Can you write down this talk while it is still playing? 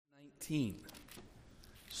119.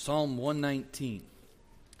 Psalm 119.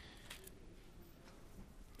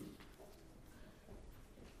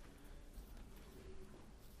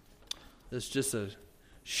 This is just a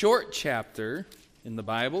short chapter in the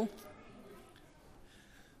Bible.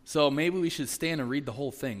 So maybe we should stand and read the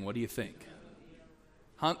whole thing. What do you think?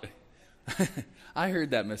 I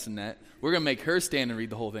heard that, Miss Annette. We're going to make her stand and read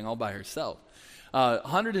the whole thing all by herself.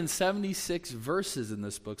 176 verses in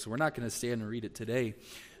this book, so we're not going to stand and read it today.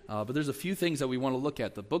 But there's a few things that we want to look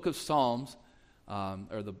at. The book of Psalms,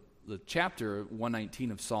 or the chapter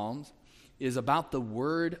 119 of Psalms, is about the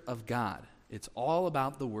Word of God. It's all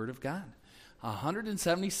about the Word of God.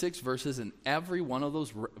 176 verses, and every one of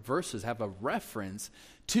those verses have a reference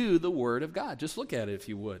to the Word of God. Just look at it if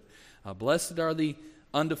you would. Blessed are the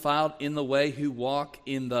undefiled in the way who walk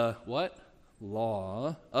in the, what?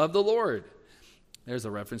 Law of the Lord. There's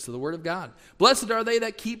a reference to the Word of God. Blessed are they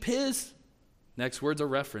that keep His, next word's a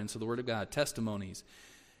reference to the Word of God, testimonies,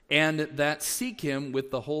 and that seek Him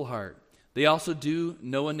with the whole heart. They also do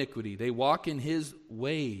no iniquity. They walk in His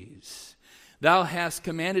ways. Thou hast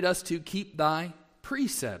commanded us to keep Thy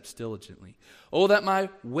precepts diligently. Oh, that my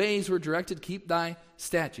ways were directed, keep Thy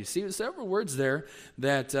statutes. See, there's several words there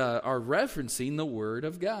that are referencing the Word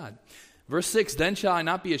of God. Verse 6, then shall I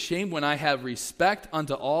not be ashamed when I have respect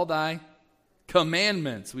unto all Thy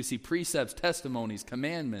commandments. We see precepts, testimonies,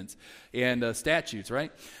 commandments, and statutes,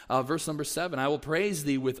 right? Verse number 7, I will praise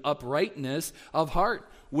Thee with uprightness of heart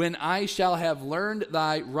when I shall have learned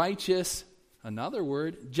Thy righteous, another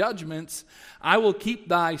word, judgments. I will keep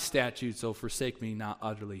Thy statutes, O forsake me not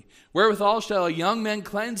utterly. Wherewithal shall a young man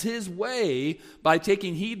cleanse his way by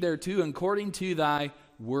taking heed thereto according to Thy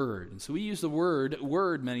word. And so we use the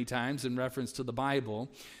word many times in reference to the Bible.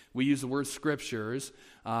 We use the word scriptures.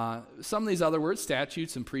 Some of these other words,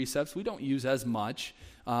 statutes and precepts, we don't use as much.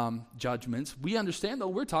 Judgments. We understand, though,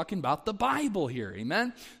 we're talking about the Bible here.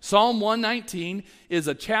 Amen? Psalm 119 is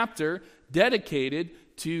a chapter dedicated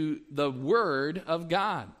to the Word of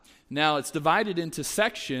God. Now, it's divided into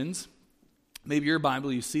sections. Maybe your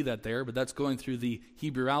Bible, you see that there, but that's going through the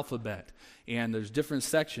Hebrew alphabet. And there's different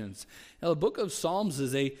sections. Now, the book of Psalms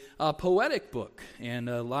is a poetic book and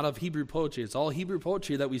a lot of Hebrew poetry. It's all Hebrew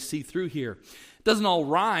poetry that we see through here. It doesn't all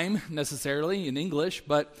rhyme necessarily in English,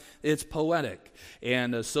 but it's poetic.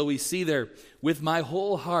 And so we see there, with my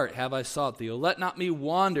whole heart have I sought Thee. O let not me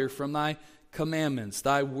wander from Thy commandments.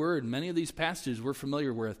 Thy word, many of these passages we're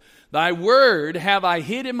familiar with. Thy word have I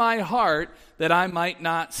hid in my heart that I might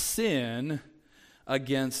not sin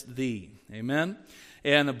against Thee. Amen?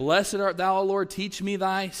 And blessed art Thou, O Lord, teach me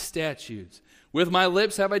Thy statutes. With my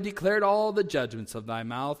lips have I declared all the judgments of Thy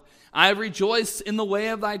mouth. I have rejoiced in the way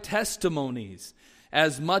of Thy testimonies,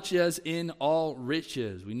 as much as in all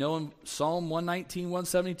riches. We know in Psalm 119,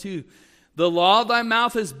 172, the law of Thy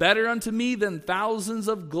mouth is better unto me than thousands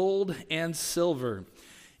of gold and silver.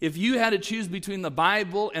 If you had to choose between the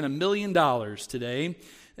Bible and $1 million today,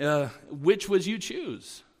 which would you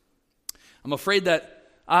choose? I'm afraid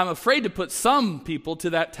to put some people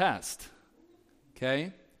to that test.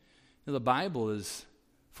 Okay? The Bible is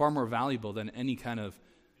far more valuable than any kind of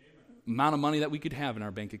amount of money that we could have in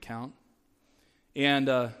our bank account. And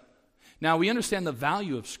now we understand the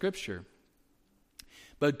value of Scripture,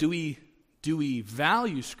 but do we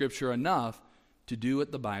value Scripture enough to do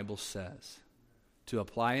what the Bible says, to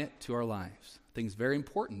apply it to our lives? I think it's very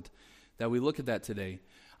important that we look at that today.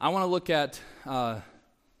 I want to look at an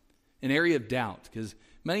area of doubt, because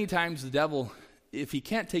many times the devil, if he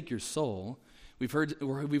can't take your soul, we've heard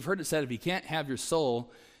it said, if he can't have your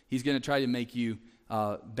soul, he's going to try to make you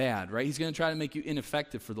bad, right? He's going to try to make you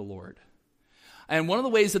ineffective for the Lord. And one of the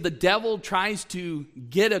ways that the devil tries to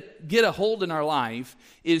get a hold in our life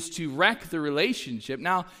is to wreck the relationship.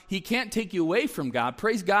 Now, he can't take you away from God.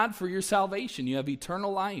 Praise God for your salvation. You have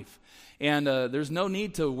eternal life. And there's no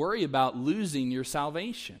need to worry about losing your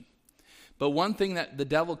salvation. But one thing that the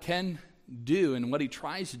devil can do, and what he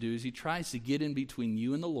tries to do, is he tries to get in between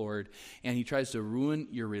you and the Lord, and he tries to ruin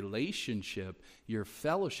your relationship, your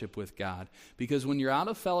fellowship with God. Because when you're out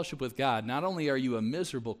of fellowship with God, not only are you a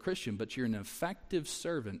miserable Christian, but you're an effective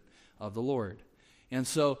servant of the Lord. And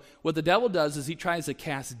so what the devil does is he tries to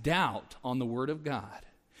cast doubt on the Word of God.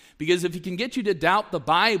 Because if he can get you to doubt the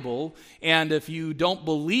Bible, and if you don't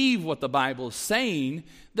believe what the Bible is saying,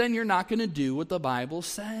 then you're not going to do what the Bible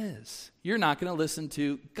says. You're not going to listen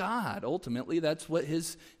to God. Ultimately, that's what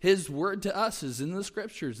his word to us is in the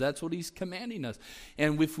Scriptures. That's what he's commanding us.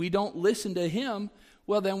 And if we don't listen to him,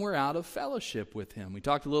 well, then we're out of fellowship with him. We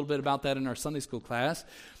talked a little bit about that in our Sunday school class.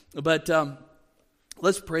 But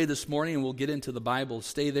let's pray this morning, and we'll get into the Bible.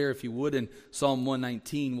 Stay there if you would in Psalm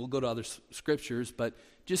 119. We'll go to other scriptures, but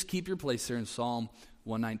just keep your place there in Psalm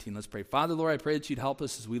 119. Let's pray. Father, Lord, I pray that you'd help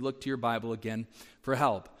us as we look to your Bible again for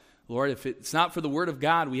help. Lord, if it's not for the word of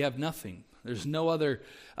God, we have nothing. There's no other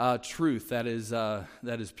truth that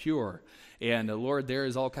is pure. And Lord, there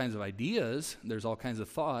is all kinds of ideas. There's all kinds of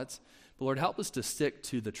thoughts. But Lord, help us to stick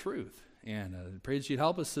to the truth. And I pray that you'd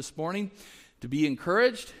help us this morning to be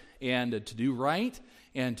encouraged and to do right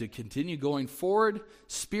and to continue going forward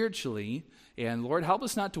spiritually. And Lord, help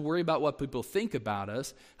us not to worry about what people think about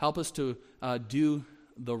us. Help us to do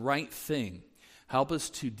the right thing. Help us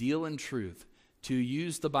to deal in truth, to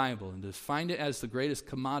use the Bible, and to find it as the greatest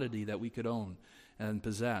commodity that we could own and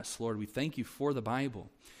possess. Lord, we thank you for the Bible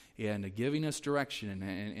and giving us direction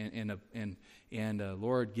and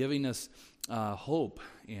Lord, giving us hope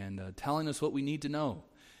and telling us what we need to know.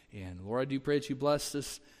 And Lord, I do pray that you bless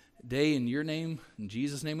this day in your name. In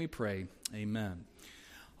Jesus' name we pray. Amen.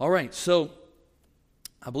 All right, so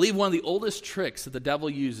I believe one of the oldest tricks that the devil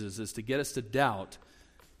uses is to get us to doubt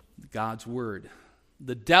God's word.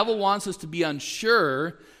 The devil wants us to be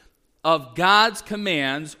unsure of God's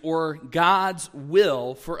commands or God's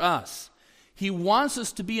will for us. He wants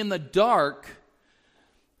us to be in the dark,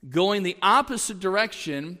 going the opposite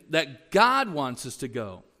direction that God wants us to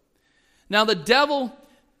go. Now, the devil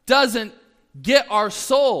doesn't get our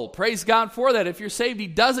soul. Praise God for that. If you're saved, he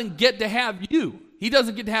doesn't get to have you. He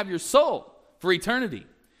doesn't get to have your soul for eternity.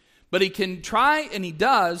 But he can try, and he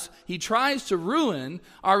does. He tries to ruin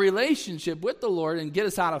our relationship with the Lord and get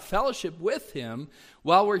us out of fellowship with him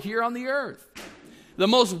while we're here on the earth. The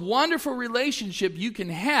most wonderful relationship you can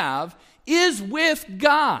have is with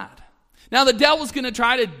God. Now, the devil's going to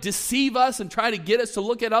try to deceive us and try to get us to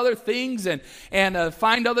look at other things and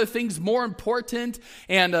find other things more important.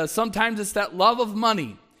 And sometimes it's that love of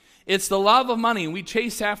money. It's the love of money. We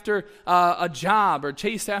chase after a job or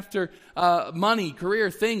chase after money, career,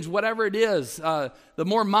 things, whatever it is. The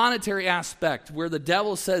more monetary aspect where the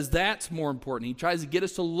devil says that's more important. He tries to get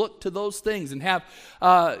us to look to those things and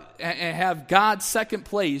have God's second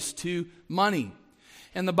place to money.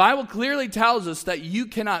 And the Bible clearly tells us that you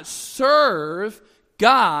cannot serve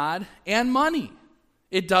God and money.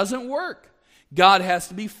 It doesn't work. God has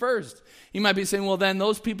to be first. You might be saying, well, then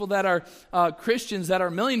those people that are Christians that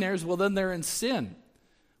are millionaires, well, then they're in sin.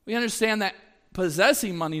 We understand that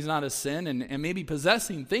possessing money is not a sin, and maybe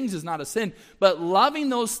possessing things is not a sin, but loving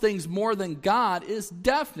those things more than God is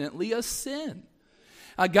definitely a sin.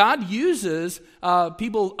 God uses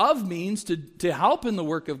people of means to help in the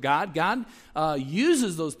work of God. God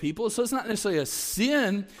uses those people, so it's not necessarily a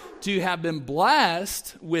sin to have been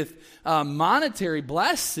blessed with monetary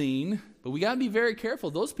blessing, but we got to be very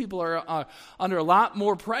careful. Those people are under a lot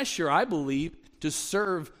more pressure, I believe, to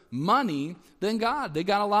serve money than God. They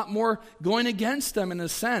got a lot more going against them in a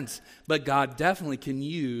sense, but God definitely can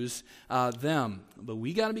use them. But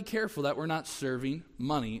we got to be careful that we're not serving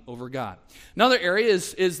money over God. Another area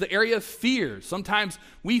is the area of fear. Sometimes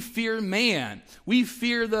we fear man. We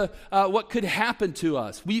fear what could happen to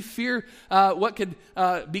us. We fear what could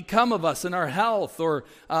become of us in our health or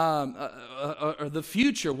the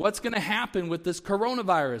future. What's going to happen with this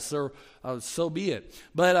coronavirus, or so be it.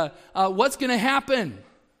 But what's going to happen?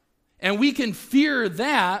 And we can fear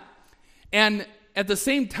that and at the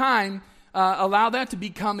same time allow that to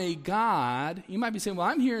become a God. You might be saying, well,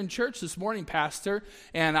 I'm here in church this morning, Pastor,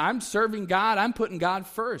 and I'm serving God. I'm putting God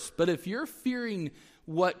first. But if you're fearing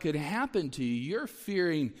what could happen to you, you're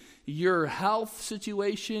fearing your health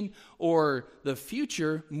situation or the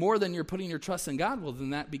future more than you're putting your trust in God, well, then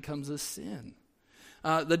that becomes a sin.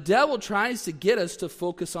 The devil tries to get us to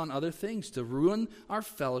focus on other things, to ruin our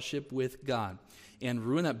fellowship with God and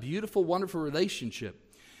ruin that beautiful, wonderful relationship.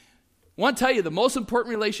 I want to tell you, the most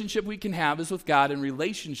important relationship we can have is with God, and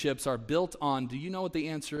relationships are built on, do you know what the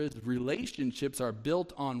answer is? Relationships are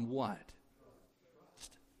built on what?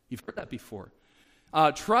 Trust. You've heard that before.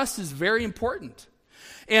 Trust is very important.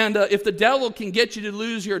 And if the devil can get you to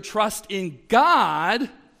lose your trust in God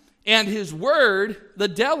and his word, the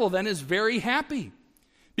devil then is very happy.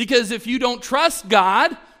 Because if you don't trust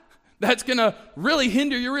God, that's going to really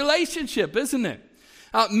hinder your relationship, isn't it?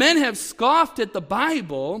 Men have scoffed at the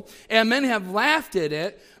Bible, and men have laughed at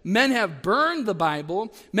it. Men have burned the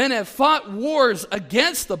Bible. Men have fought wars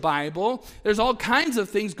against the Bible. There's all kinds of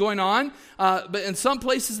things going on. But in some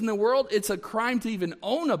places in the world, it's a crime to even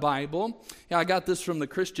own a Bible. Yeah, I got this from the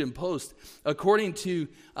Christian Post. According to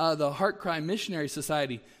the Heart Cry Missionary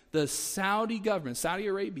Society, the Saudi government, Saudi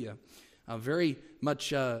Arabia, a very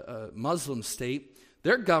much Muslim state,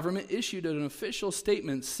 their government issued an official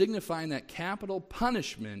statement signifying that capital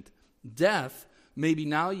punishment, death, may be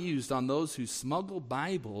now used on those who smuggle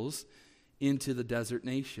Bibles into the desert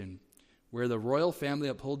nation. where the royal family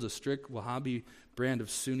upholds a strict Wahhabi brand of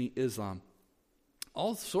Sunni Islam.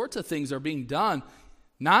 All sorts of things are being done,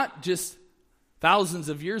 not just thousands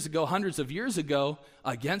of years ago, hundreds of years ago,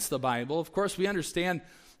 against the Bible. Of course, we understand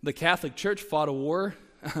the Catholic Church fought a war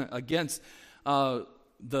against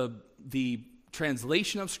the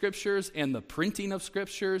translation of Scriptures and the printing of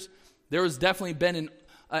Scriptures. There has definitely been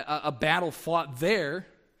a battle fought there,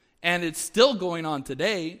 and it's still going on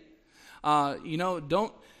today.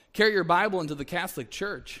 Don't carry your Bible into the Catholic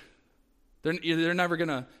Church. They're never going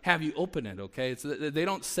to have you open it, okay? They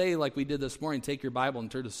don't say, like we did this morning, take your Bible and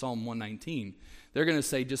turn to Psalm 119. They're going to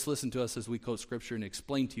say, just listen to us as we quote Scripture and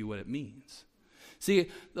explain to you what it means. See,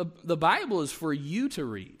 the Bible is for you to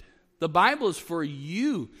read. The Bible is for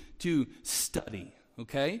you to study,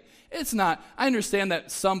 okay? It's not, I understand that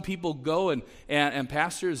some people go and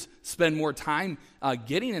pastors spend more time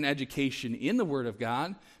getting an education in the Word of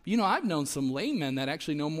God. I've known some laymen that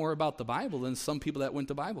actually know more about the Bible than some people that went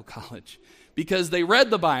to Bible college, because they read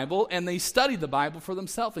the Bible and they studied the Bible for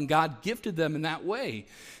themselves, and God gifted them in that way.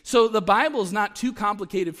 So the Bible is not too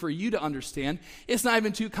complicated for you to understand. It's not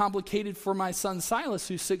even too complicated for my son Silas,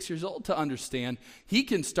 who's 6 years old, to understand. He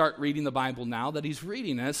can start reading the Bible now that he's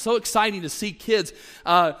reading. And it's so exciting to see kids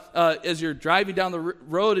as you're driving down the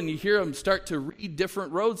road and you hear them start to read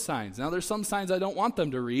different road signs. Now, there's some signs I don't want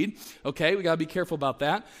them to read. Okay, we got to be careful about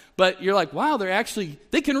that. But you're like, wow,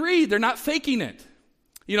 they can read. They're not faking it.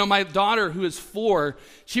 My daughter, who is 4,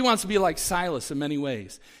 she wants to be like Silas in many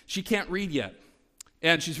ways. She can't read yet.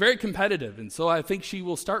 And she's very competitive, and so I think she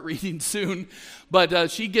will start reading soon. But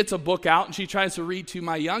she gets a book out, and she tries to read to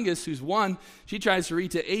my youngest, who's 1. She tries to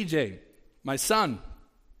read to AJ, my son.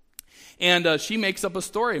 And she makes up a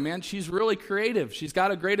story, man. She's really creative. She's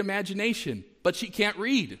got a great imagination, but she can't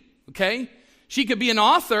read, okay? She could be an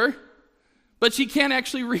author, but she can't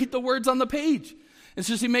actually read the words on the page. And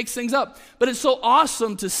so she makes things up. But it's so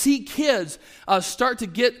awesome to see kids start to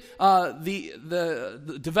get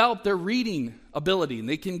develop their reading ability. And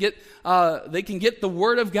they can get the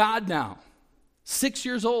Word of God now. 6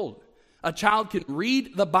 years old, a child can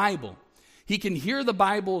read the Bible. He can hear the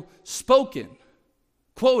Bible spoken,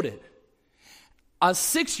 quoted. A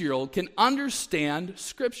 6-year-old can understand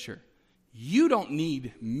Scripture. You don't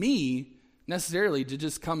need me necessarily to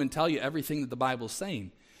just come and tell you everything that the Bible's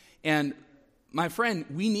saying. And my friend,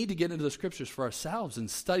 we need to get into the Scriptures for ourselves and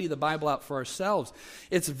study the Bible out for ourselves.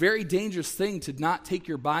 It's a very dangerous thing to not take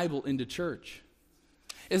your Bible into church.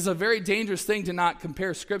 It's a very dangerous thing to not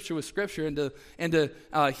compare Scripture with Scripture and to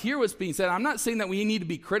hear what's being said. I'm not saying that we need to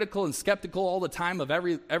be critical and skeptical all the time of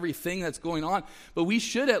everything that's going on, but we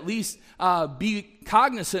should at least be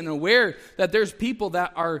cognizant and aware that there's people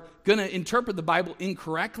that are going to interpret the Bible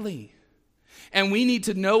incorrectly. And we need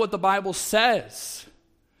to know what the Bible says.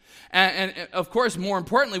 And of course, more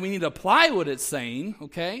importantly, we need to apply what it's saying,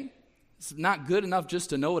 okay? It's not good enough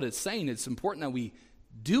just to know what it's saying. It's important that we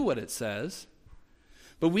do what it says.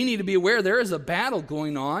 But we need to be aware there is a battle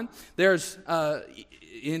going on. There's,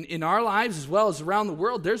 in our lives as well as around the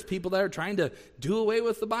world, there's people that are trying to do away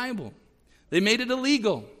with the Bible. They made it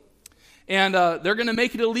illegal. And they're going to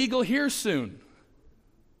make it illegal here soon.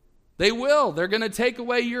 They will. They're going to take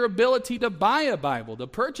away your ability to buy a Bible, to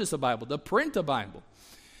purchase a Bible, to print a Bible.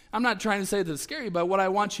 I'm not trying to say that it's scary, but what I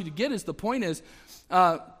want you to get is the point is,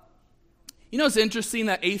 it's interesting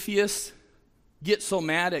that atheists get so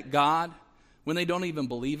mad at God when they don't even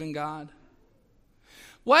believe in God.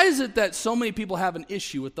 Why is it that so many people have an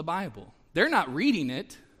issue with the Bible? They're not reading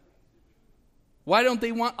it. Why don't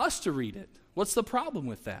they want us to read it? What's the problem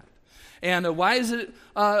with that? And why is it,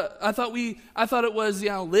 I thought it was,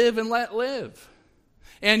 live and let live.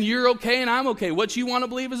 And you're okay and I'm okay. What you want to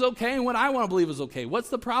believe is okay and what I want to believe is okay. What's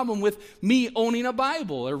the problem with me owning a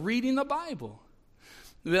Bible or reading the Bible?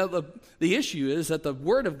 The issue is that the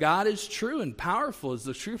Word of God is true and powerful. As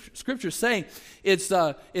the Scriptures say,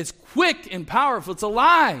 it's quick and powerful. It's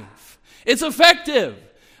alive. It's effective.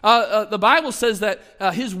 The Bible says that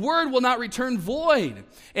His Word will not return void.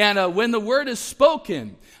 And when the Word is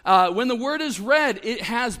spoken, when the Word is read, it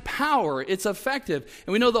has power. It's effective.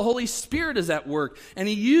 And we know the Holy Spirit is at work. And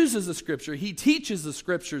He uses the Scripture. He teaches the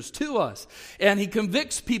Scriptures to us. And He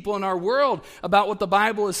convicts people in our world about what the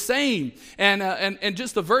Bible is saying. And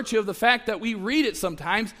just the virtue of the fact that we read it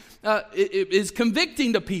sometimes it is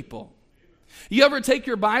convicting to people. You ever take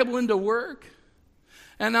your Bible into work?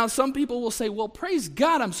 And now some people will say, well, praise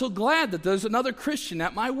God, I'm so glad that there's another Christian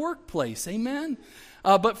at my workplace. Amen?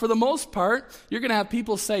 But for the most part, you're going to have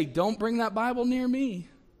people say, don't bring that Bible near me.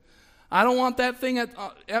 I don't want that thing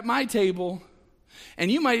at my table.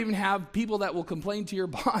 And you might even have people that will complain to your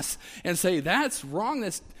boss and say, that's wrong.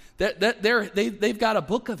 they've got a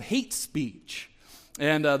book of hate speech.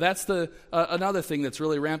 And that's another thing that's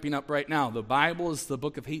really ramping up right now. The Bible is the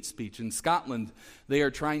book of hate speech. In Scotland, they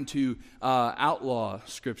are trying to outlaw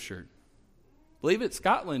Scripture. Believe it,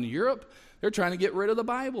 Scotland, Europe, they're trying to get rid of the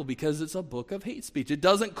Bible because it's a book of hate speech. It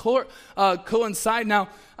doesn't coincide. Now,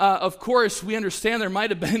 of course, we understand there might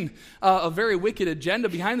have been a very wicked agenda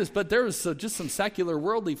behind this, but there was just some secular,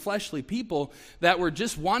 worldly, fleshly people that were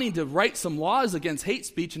just wanting to write some laws against hate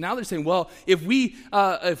speech, and now they're saying, well, if we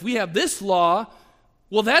have this law,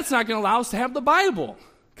 well, that's not going to allow us to have the Bible.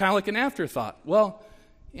 Kind of like an afterthought. Well,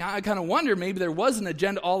 I kind of wonder, maybe there was an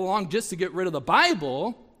agenda all along just to get rid of the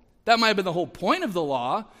Bible. That might have been the whole point of the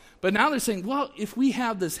law. But now they're saying, well, if we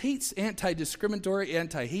have this anti-discriminatory,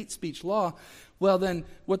 anti-hate speech law, well, then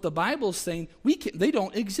what the Bible's saying, they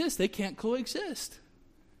don't exist. They can't coexist.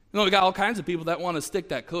 We got all kinds of people that want to stick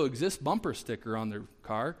that coexist bumper sticker on their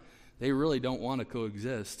car. They really don't want to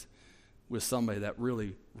coexist with somebody that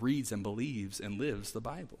really reads and believes and lives the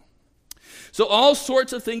Bible. So all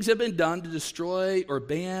sorts of things have been done to destroy or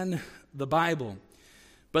ban the Bible.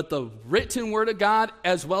 But the written Word of God,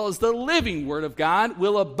 as well as the living Word of God,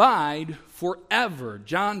 will abide forever.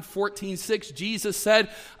 John 14:6, Jesus said,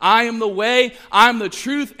 I am the way, I am the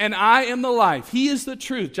truth, and I am the life. He is the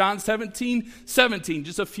truth. John 17:17,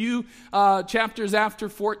 just a few chapters after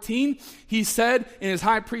 14, he said in his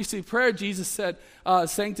high priestly prayer, Jesus said,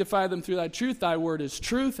 sanctify them through thy truth. Thy word is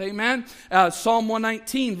truth. Amen. Psalm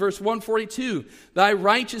 119, verse 142. Thy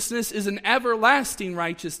righteousness is an everlasting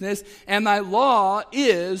righteousness, and thy law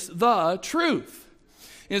is the truth.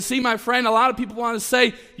 And see, my friend, a lot of people want to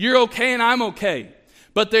say, you're okay and I'm okay.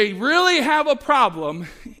 But they really have a problem,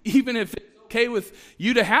 even if it's okay with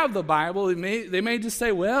you to have the Bible. They may just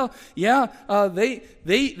say, well, yeah,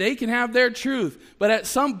 they can have their truth. But at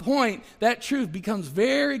some point, that truth becomes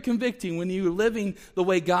very convicting when you're living the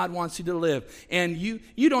way God wants you to live. And you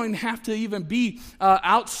don't even have to even be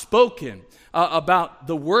outspoken about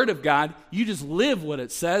the Word of God. You just live what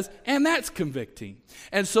it says, and that's convicting.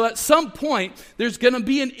 And so at some point, there's going to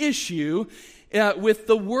be an issue with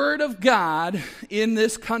the Word of God in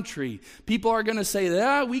this country. People are going to say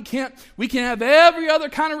that we can have every other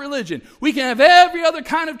kind of religion. We can have every other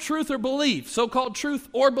kind of truth or belief, so-called truth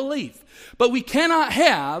or belief. But we cannot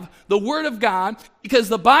have the Word of God because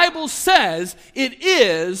the Bible says it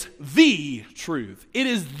is the truth. It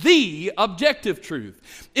is the objective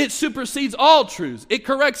truth. It supersedes all truths. It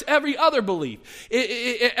corrects every other belief.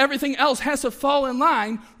 Everything else has to fall in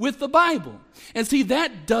line with the Bible. And see,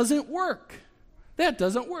 that doesn't work. That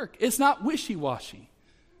doesn't work. It's not wishy-washy.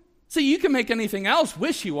 See, you can make anything else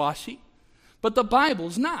wishy-washy, but the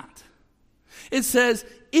Bible's not. It says,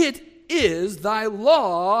 it is, thy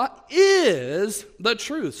law is the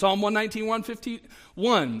truth. Psalm 119,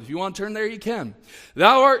 151. If you want to turn there, you can.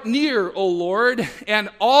 Thou art near, O Lord, and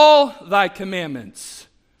all thy commandments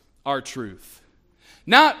are truth.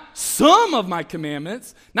 Not some of my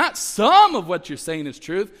commandments, not some of what you're saying is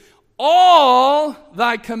truth. All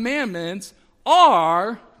thy commandments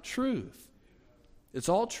are truth. It's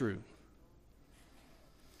all true.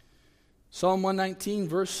 Psalm 119,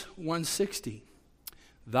 verse 160.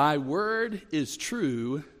 Thy word is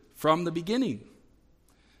true from the beginning,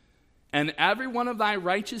 and every one of thy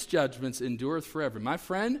righteous judgments endureth forever. My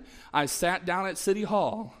friend, I sat down at City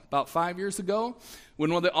Hall about 5 years ago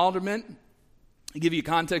when one of the aldermen, to give you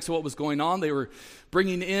context of what was going on, they were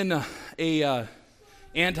bringing in a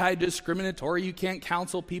anti-discriminatory. You can't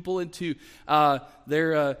counsel people into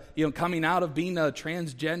their coming out of being a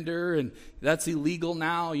transgender, and that's illegal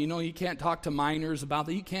now. You can't talk to minors about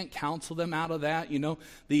that. You can't counsel them out of that.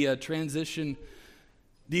 The transition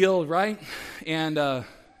deal, right? And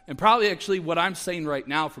probably actually what I'm saying right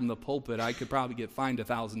now from the pulpit, I could probably get fined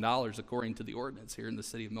 $1,000 according to the ordinance here in the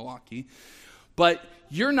city of Milwaukee. But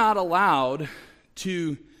you're not allowed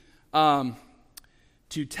to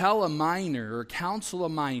tell a minor or counsel a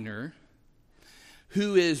minor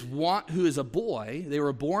who is a boy, they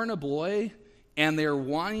were born a boy, and they're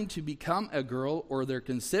wanting to become a girl, or they're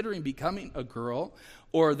considering becoming a girl,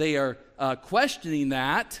 or they are questioning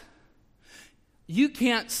that. You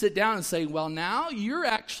can't sit down and say, well, now you're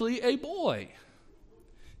actually a boy.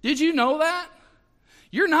 Did you know that?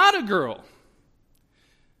 You're not a girl.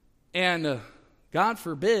 And God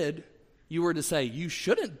forbid you were to say you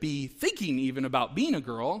shouldn't be thinking even about being a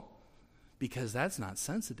girl, because that's not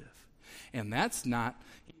sensitive. And that's not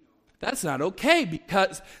okay,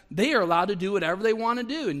 because they are allowed to do whatever they want to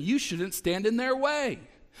do, and you shouldn't stand in their way.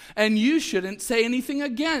 And you shouldn't say anything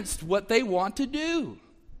against what they want to do.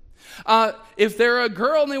 If they're a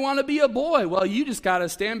girl and they want to be a boy, well, you just got to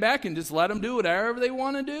stand back and just let them do whatever they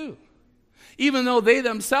want to do. even though they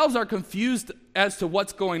themselves are confused as to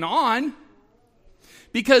what's going on,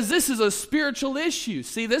 because this is a spiritual issue.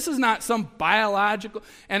 See, this is not some biological,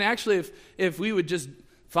 and actually if we would just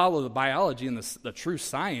follow the biology and the true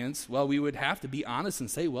science, well, we would have to be honest and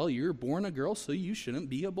say, well, you were born a girl, so you shouldn't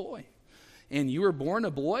be a boy. And you were born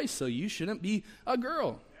a boy, so you shouldn't be a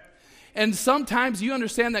girl. And sometimes you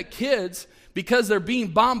understand that kids, because they're being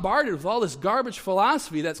bombarded with all this garbage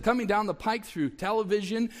philosophy that's coming down the pike through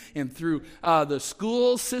television and through the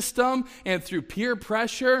school system and through peer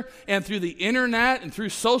pressure and through the internet and through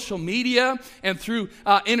social media and through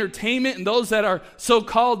entertainment and those that are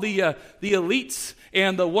so-called the elites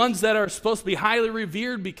and the ones that are supposed to be highly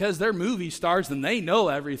revered because they're movie stars and they know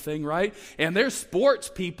everything, right? And they're sports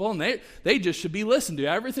people and they just should be listened to.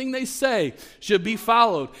 Everything they say should be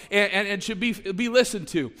followed and should be listened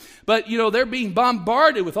to. But, they're being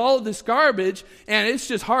bombarded with all of this garbage, and it's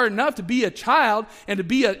just hard enough to be a child and to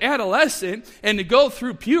be an adolescent and to go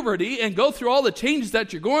through puberty and go through all the changes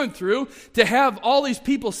that you're going through, to have all these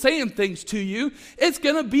people saying things to you. It's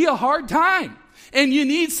going to be a hard time. And you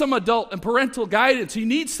need some adult and parental guidance. You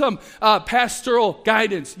need some pastoral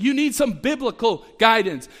guidance. You need some biblical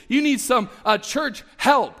guidance. You need some church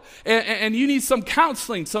help. And you need some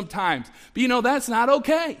counseling sometimes. But that's not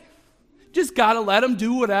okay. Just got to let them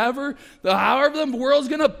do whatever. However the world's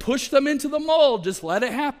going to push them into the mold, just let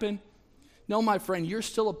it happen. No, my friend, you're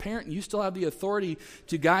still a parent and you still have the authority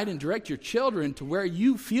to guide and direct your children to where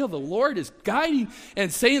you feel the Lord is guiding and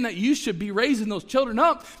saying that you should be raising those children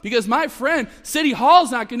up. Because, my friend, City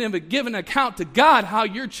Hall's not going to give an account to God how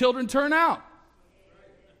your children turn out.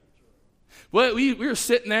 Well, we were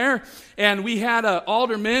sitting there and we had an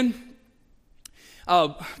alderman,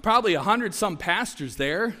 probably 100-some pastors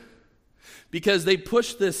there, because they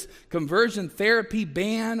pushed this conversion therapy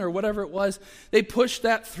ban or whatever it was. They pushed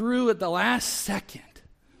that through at the last second.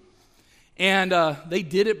 And they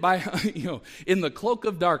did it by, in the cloak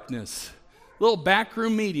of darkness. Little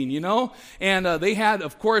backroom meeting, And they had,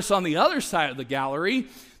 of course, on the other side of the gallery,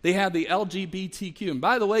 they had the LGBTQ. And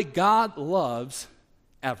by the way, God loves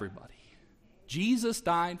everybody. Jesus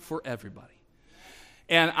died for everybody.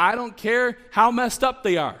 And I don't care how messed up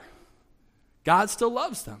they are. God still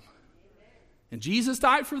loves them. And Jesus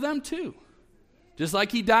died for them too, just like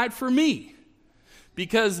he died for me.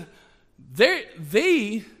 Because they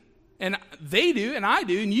do, and I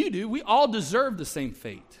do, and you do, we all deserve the same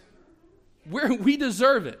fate. We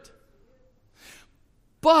deserve it.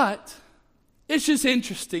 But it's just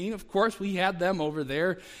interesting. Of course, we had them over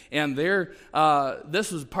there, and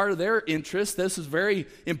this was part of their interest. This was very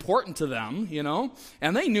important to them,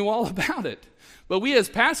 and they knew all about it. But we as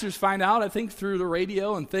pastors find out, I think, through the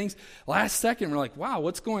radio and things, last second, we're like, wow,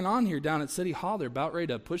 what's going on here down at City Hall? They're about ready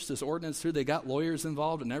to push this ordinance through. They got lawyers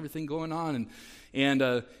involved and everything going on. And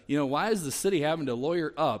why is the city having to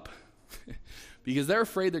lawyer up? Because they're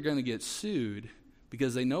afraid they're going to get sued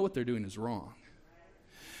because they know what they're doing is wrong.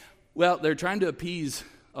 Well, they're trying to appease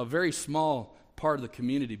a very small part of the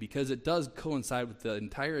community because it does coincide with the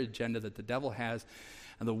entire agenda that the devil has.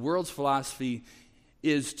 And the world's philosophy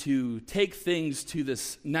is to take things to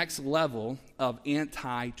this next level of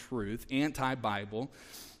anti-truth, anti-Bible.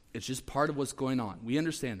 It's just part of what's going on. We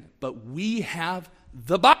understand that. But we have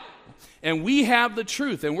the Bible, and we have the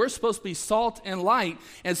truth, and we're supposed to be salt and light.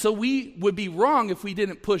 And so we would be wrong if we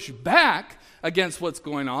didn't push back against what's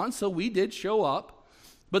going on. So we did show up.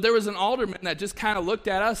 But there was an alderman that just kind of looked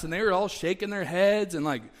at us, and they were all shaking their heads and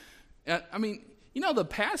the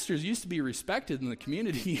pastors used to be respected in the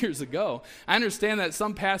community years ago. I understand that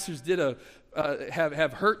some pastors did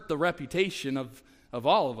have hurt the reputation of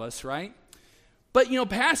all of us, right? But,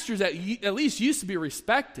 pastors at least used to be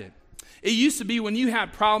respected. It used to be when you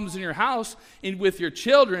had problems in your house and with your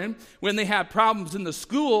children, when they had problems in the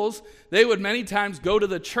schools, they would many times go to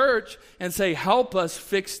the church and say, help us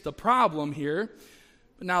fix the problem here.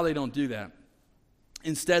 But now they don't do that.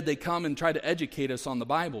 Instead, they come and try to educate us on the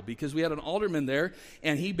Bible, because we had an alderman there,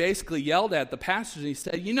 and he basically yelled at the pastors, and he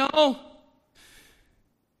said, the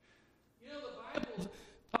Bible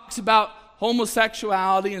talks about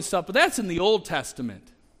homosexuality and stuff, but that's in the Old Testament.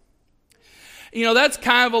 That's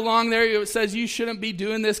kind of along there. It says you shouldn't be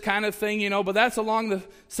doing this kind of thing, but that's along the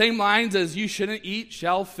same lines as you shouldn't eat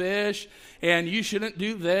shellfish, and you shouldn't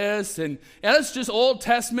do this, and that's just Old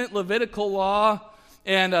Testament Levitical law.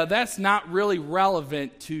 And that's not really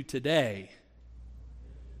relevant to today.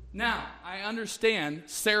 Now, I understand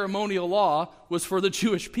ceremonial law was for the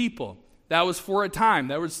Jewish people. That was for a time.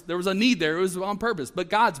 There was a need there. It was on purpose. But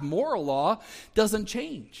God's moral law doesn't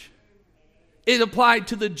change. It applied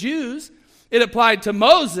to the Jews. It applied to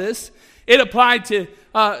Moses. It applied to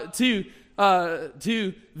all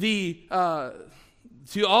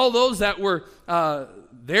those that were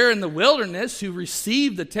there in the wilderness who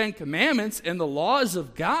received the Ten Commandments and the laws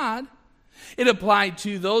of God. It applied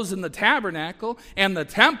to those in the tabernacle and the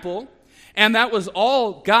temple, and that was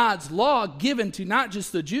all God's law given to not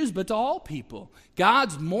just the Jews, but to all people.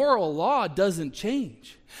 God's moral law doesn't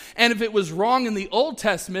change. And if it was wrong in the Old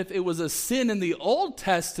Testament, if it was a sin in the Old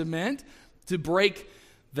Testament to break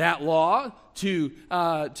that law, to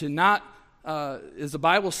not, as the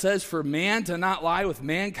Bible says, for man to not lie with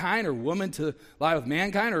mankind, or woman to lie with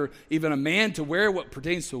mankind, or even a man to wear what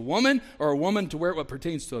pertains to a woman, or a woman to wear what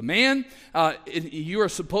pertains to a man. You are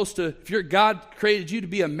supposed to, if God created you to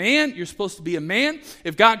be a man, you're supposed to be a man.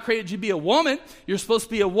 If God created you to be a woman, you're supposed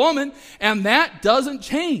to be a woman, and that doesn't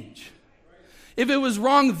change. If it was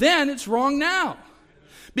wrong then, it's wrong now.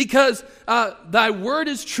 Because thy word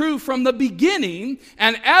is true from the beginning,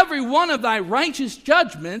 and every one of thy righteous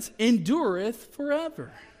judgments endureth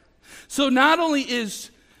forever. So not only is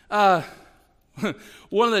one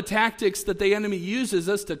of the tactics that the enemy uses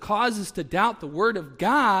us to cause us to doubt the word of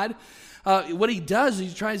God, what he does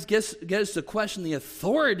is he tries to get us to question the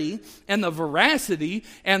authority and the veracity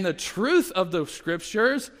and the truth of the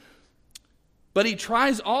scriptures, but he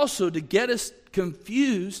tries also to get us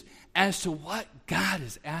confused as to what God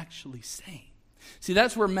is actually saying. See,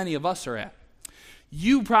 that's where many of us are at.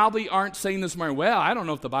 You probably aren't saying this morning, well, I don't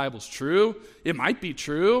know if the Bible's true. It might be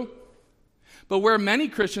true. But where many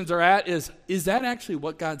Christians are at is that actually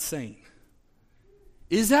what God's saying?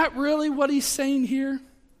 Is that really what he's saying here?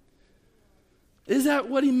 Is that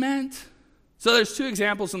what he meant? So there's two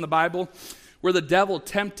examples in the Bible where the devil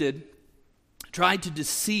tried to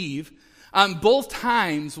deceive. Both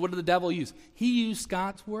times, what did the devil use? He used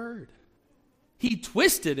God's word. He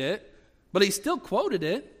twisted it, but he still quoted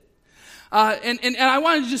it. And I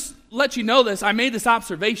want to just let you know this. I made this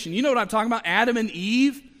observation. You know what I'm talking about? Adam and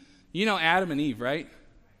Eve. You know Adam and Eve, right?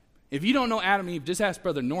 If you don't know Adam and Eve, just ask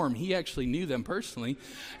Brother Norm. He actually knew them personally.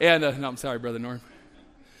 And no, I'm sorry, Brother Norm.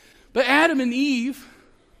 But Adam and Eve,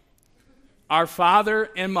 our father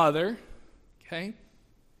and mother, okay?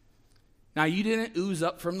 Now, you didn't ooze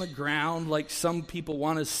up from the ground like some people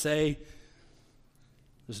want to say.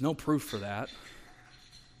 There's no proof for that.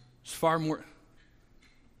 There's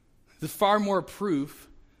far more proof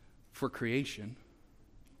for creation.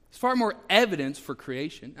 There's far more evidence for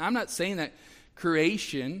creation. I'm not saying that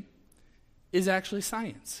creation is actually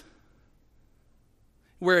science,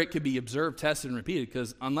 where it could be observed, tested, and repeated,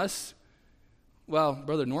 because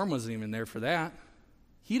Brother Norm wasn't even there for that.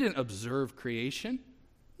 He didn't observe creation.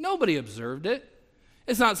 Nobody observed it.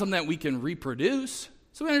 It's not something that we can reproduce.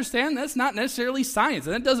 So we understand that's not necessarily science.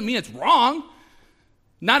 And that doesn't mean it's wrong.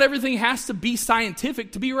 Not everything has to be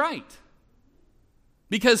scientific to be right.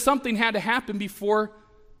 Because something had to happen before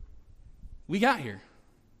we got here.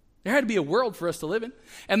 There had to be a world for us to live in.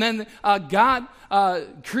 And then God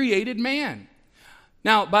created man.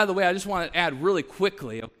 Now, by the way, I just want to add really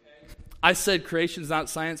quickly. Okay? I said creation is not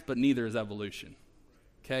science, but neither is evolution.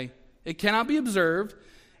 Okay? It cannot be observed.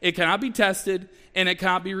 It cannot be tested, and it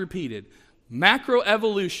cannot be repeated.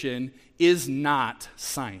 Macroevolution is not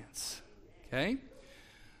science, okay?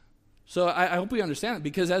 So I hope we understand it,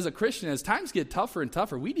 because as a Christian, as times get tougher and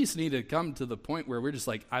tougher, we just need to come to the point where we're just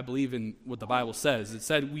like, I believe in what the Bible says. It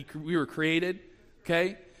said we were created,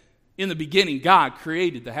 okay? In the beginning, God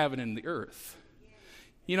created the heaven and the earth.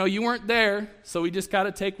 You know, you weren't there, so we just got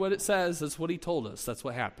to take what it says. That's what he told us. That's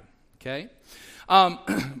what happened, okay?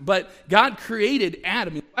 But God created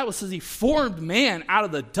Adam. The Bible says he formed man out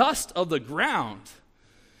of the dust of the ground.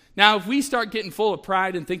 Now, if we start getting full of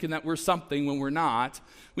pride and thinking that we're something when we're not,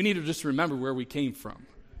 we need to just remember where we came from.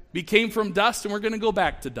 We came from dust, and we're going to go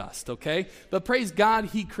back to dust, okay? But praise God,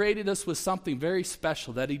 he created us with something very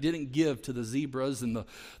special that he didn't give to the zebras and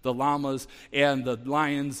the llamas and the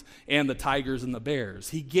lions and the tigers and the bears.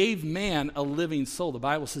 He gave man a living soul. The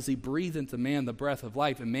Bible says he breathed into man the breath of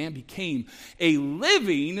life, and man became a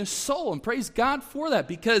living soul. And praise God for that,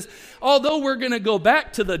 because although we're going to go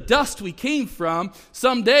back to the dust we came from,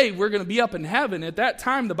 someday we're going to be up in heaven. At that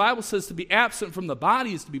time, the Bible says to be absent from the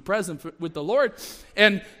body is to be present with the Lord.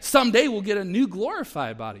 And someday we'll get a new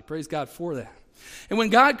glorified body. Praise God for that. And when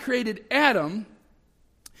God created Adam,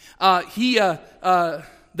 there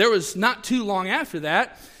was not too long after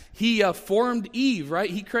that, he formed Eve, right?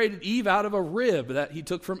 He created Eve out of a rib that he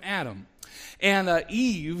took from Adam. And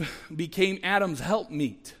Eve became Adam's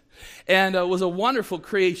helpmeet. And it was a wonderful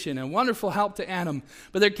creation and wonderful help to Adam.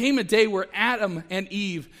 But there came a day where Adam and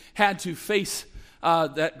Eve had to face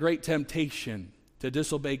that great temptation to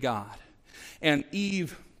disobey God. And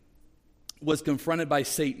Eve was confronted by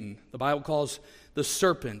Satan. The Bible calls the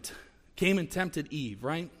serpent, came and tempted Eve,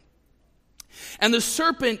 right? And the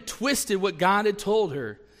serpent twisted what God had told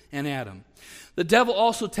her and Adam. The devil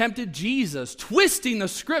also tempted Jesus, twisting the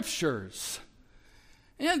scriptures.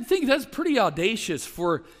 And I think that's pretty audacious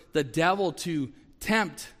for the devil to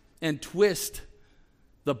tempt and twist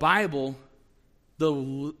the Bible,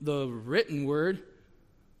 the written word,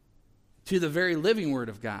 to the very living word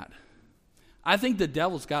of God. I think the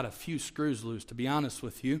devil's got a few screws loose, to be honest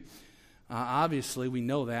with you. Obviously, we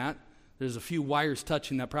know that. There's a few wires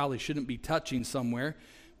touching that probably shouldn't be touching somewhere,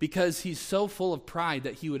 because he's so full of pride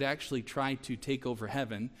that he would actually try to take over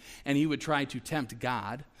heaven, and he would try to tempt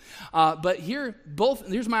God. But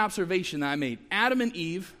here's my observation that I made. Adam and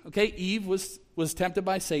Eve, okay, Eve was tempted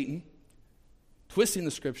by Satan, twisting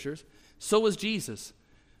the scriptures. So was Jesus.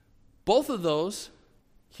 Both of those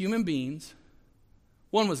human beings,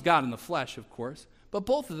 one was God in the flesh, of course, but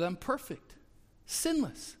both of them perfect,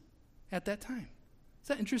 sinless at that time. Is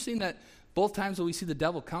that interesting that both times that we see the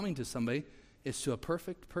devil coming to somebody, it's to a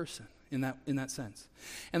perfect person in that sense?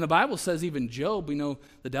 And the Bible says even Job, we know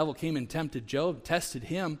the devil came and tempted Job, tested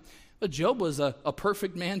him. But Job was a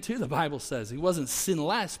perfect man too, the Bible says. He wasn't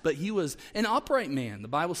sinless, but he was an upright man. The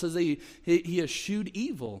Bible says that he eschewed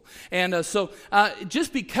evil. And so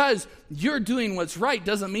just because you're doing what's right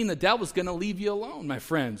doesn't mean the devil's going to leave you alone, my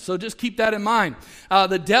friend. So just keep that in mind.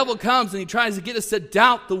 The devil comes and he tries to get us to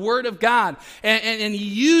doubt the word of God. And he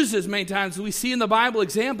uses many times, we see in the Bible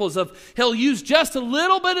examples of he'll use just a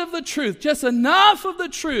little bit of the truth, just enough of the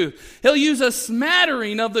truth. He'll use a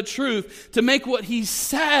smattering of the truth to make what he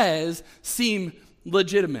says seem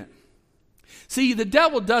legitimate. See, the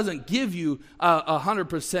devil doesn't give you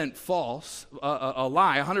 100% false, a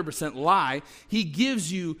lie, 100% lie. He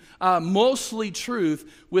gives you mostly truth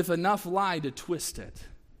with enough lie to twist it.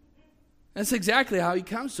 That's exactly how he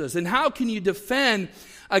comes to us. And how can you defend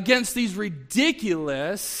against these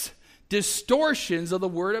ridiculous distortions of the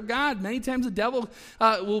Word of God? Many times the devil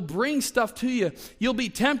will bring stuff to you. You'll be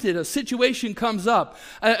tempted. A situation comes up.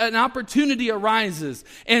 An opportunity arises.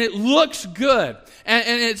 And it looks good.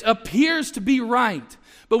 And it appears to be right.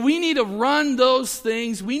 But we need to run those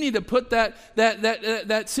things. We need to put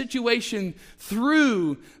that situation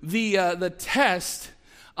through the test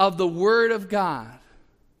of the Word of God.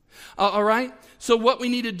 All right? So what we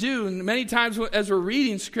need to do, and many times as we're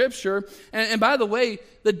reading Scripture, and by the way,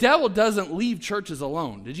 the devil doesn't leave churches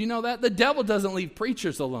alone. Did you know that? The devil doesn't leave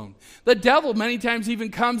preachers alone. The devil many times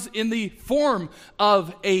even comes in the form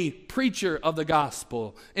of a preacher of the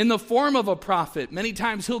gospel, in the form of a prophet. Many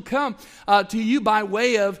times he'll come to you by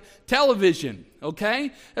way of television,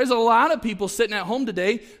 okay? There's a lot of people sitting at home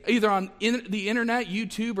today, either on the internet,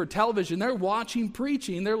 YouTube, or television. They're watching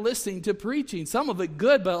preaching. They're listening to preaching. Some of it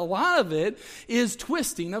good, but a lot of it is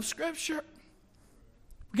twisting of Scripture.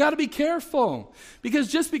 We've got to be careful, because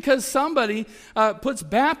just because somebody puts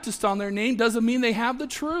Baptist on their name doesn't mean they have the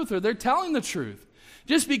truth or they're telling the truth.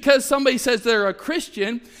 Just because somebody says they're a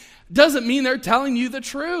Christian doesn't mean they're telling you the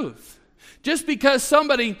truth. Just because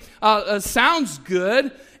somebody sounds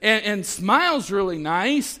good and smiles really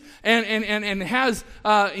nice and has,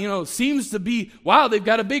 seems to be, wow, they've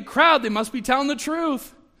got a big crowd, they must be telling the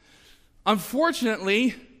truth.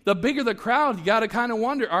 Unfortunately, the bigger the crowd, you got to kind of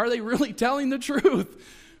wonder, are they really telling the truth?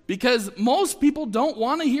 Because most people don't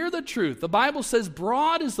want to hear the truth. The Bible says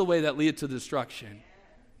broad is the way that leads to destruction.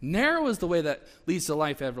 Narrow is the way that leads to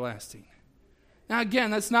life everlasting. Now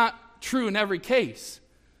again, that's not true in every case.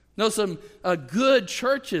 Know some good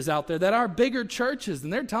churches out there that are bigger churches,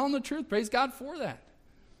 and they're telling the truth. Praise God for that.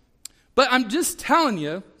 But I'm just telling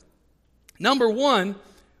you, number one,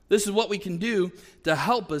 this is what we can do to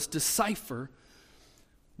help us decipher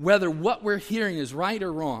whether what we're hearing is right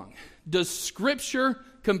or wrong. Does Scripture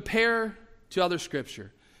compare to other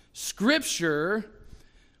Scripture? Scripture,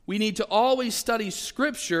 we need to always study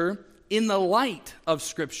Scripture in the light of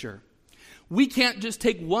Scripture. We can't just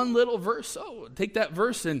take one little verse, take that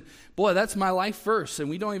verse and, boy, that's my life verse, and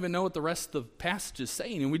we don't even know what the rest of the passage is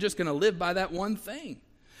saying, and we're just going to live by that one thing.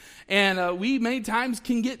 And we many times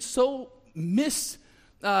can get so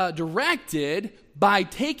misdirected by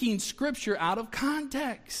taking Scripture out of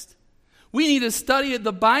context. We need to study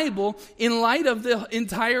the Bible in light of the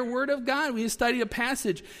entire Word of God. We need to study a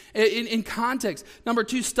passage in context. Number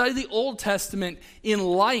two, study the Old Testament in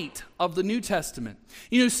light of the New Testament.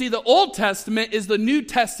 See, the Old Testament is the New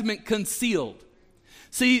Testament concealed.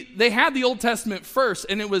 See, they had the Old Testament first,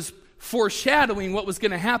 and it was foreshadowing what was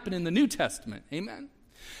going to happen in the New Testament. Amen?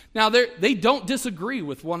 Now, they don't disagree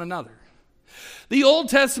with one another. The Old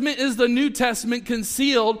Testament is the New Testament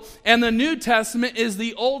concealed, and the New Testament is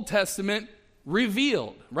the Old Testament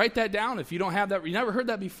revealed. Write that down if you don't have that. You never heard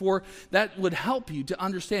that before. That would help you to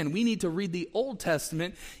understand. We need to read the Old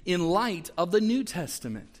Testament in light of the New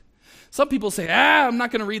Testament. Some people say, I'm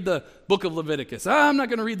not going to read the book of Leviticus. I'm not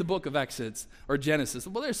going to read the book of Exodus or Genesis.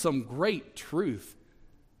 Well, there's some great truth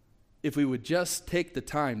if we would just take the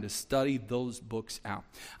time to study those books out.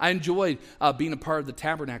 I enjoyed being a part of the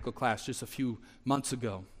Tabernacle class just a few months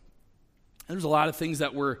ago. And there's a lot of things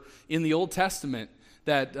that were in the Old Testament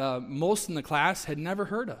that most in the class had never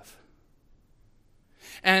heard of.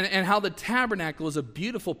 And how the tabernacle is a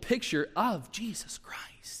beautiful picture of Jesus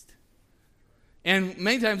Christ. And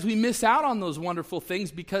many times we miss out on those wonderful things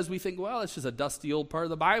because we think, well, it's just a dusty old part of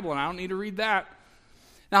the Bible and I don't need to read that.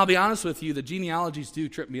 Now, I'll be honest with you, the genealogies do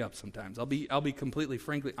trip me up sometimes. I'll be completely,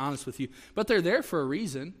 frankly honest with you. But they're there for a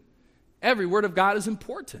reason. Every word of God is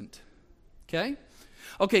important. Okay?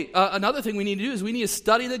 Okay, another thing we need to do is we need to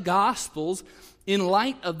study the Gospels in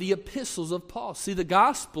light of the epistles of Paul. See, the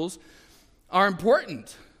Gospels are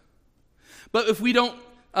important. But if we don't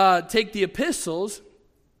take the epistles,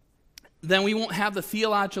 then we won't have the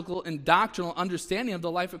theological and doctrinal understanding of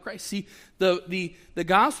the life of Christ. See, the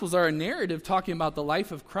Gospels are a narrative talking about the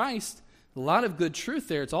life of Christ. A lot of good truth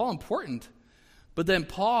there. It's all important. But then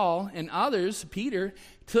Paul and others, Peter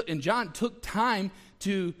and John, took time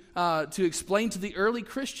to explain to the early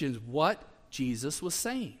Christians what Jesus was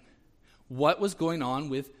saying. What was going on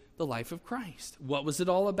with the life of Christ? What was it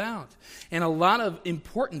all about? And a lot of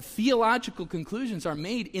important theological conclusions are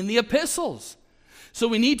made in the epistles. So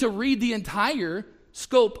we need to read the entire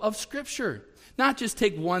scope of Scripture. Not just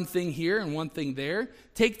take one thing here and one thing there.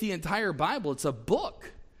 Take the entire Bible. It's a book.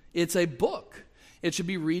 It's a book. It should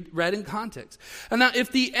be read in context. And now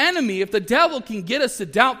if the devil can get us to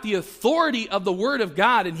doubt the authority of the Word of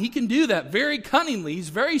God, and he can do that very cunningly, he's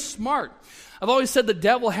very smart. I've always said the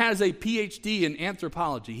devil has a PhD in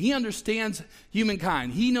anthropology. He understands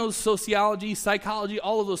humankind. He knows sociology, psychology,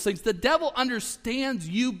 all of those things. The devil understands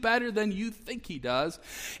you better than you think he does.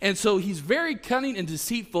 And so he's very cunning and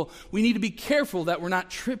deceitful. We need to be careful that we're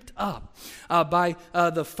not tripped up by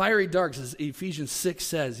the fiery darts, as Ephesians 6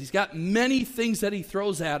 says. He's got many things that he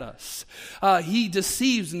throws at us. He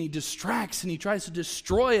deceives and he distracts and he tries to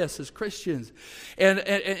destroy us as Christians.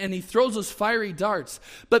 And he throws those fiery darts.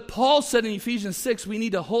 But Paul said in Ephesians 6, we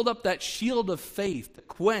need to hold up that shield of faith to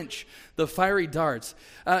quench the fiery darts.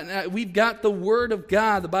 We've got the Word of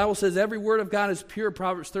God. The Bible says every word of God is pure,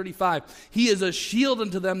 Proverbs 35. He is a shield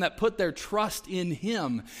unto them that put their trust in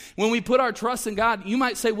Him. When we put our trust in God, you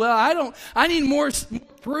might say, well, I need more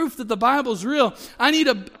proof that the Bible's real. I need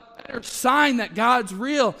a better sign that God's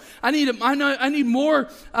real. I need more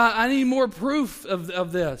proof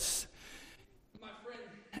of this. My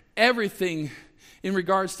friend, everything in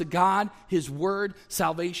regards to God, His Word,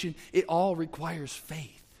 salvation, it all requires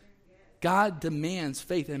faith. God demands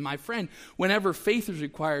faith. And my friend, whenever faith is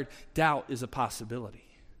required, doubt is a possibility.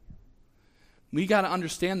 We got to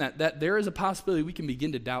understand that there is a possibility we can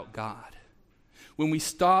begin to doubt God when we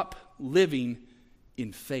stop living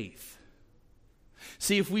in faith.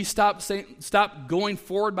 See, if we stop going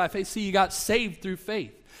forward by faith, see, you got saved through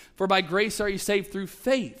faith. For by grace are you saved through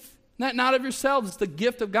faith. Not of yourselves, it's the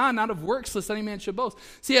gift of God, not of works, lest any man should boast.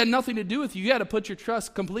 See, it had nothing to do with you. You had to put your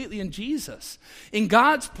trust completely in Jesus, in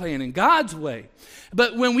God's plan, in God's way.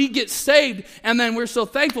 But when we get saved, and then we're so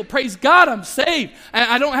thankful, praise God, I'm saved. And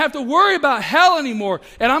I don't have to worry about hell anymore.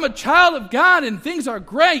 And I'm a child of God, and things are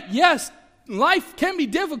great. Yes, life can be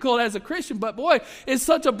difficult as a Christian, but boy, it's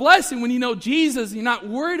such a blessing when you know Jesus and you're not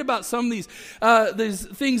worried about some of these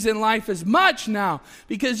things in life as much now,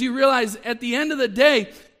 because you realize at the end of the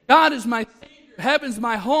day, God is my Savior, heaven's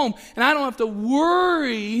my home, and I don't have to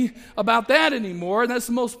worry about that anymore. And that's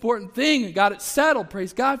the most important thing. I got it settled.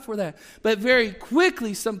 Praise God for that. But very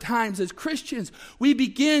quickly, sometimes as Christians, we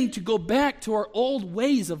begin to go back to our old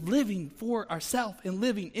ways of living for ourselves and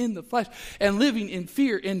living in the flesh and living in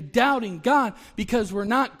fear and doubting God because we're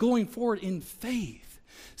not going forward in faith.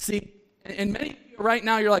 See, and many people right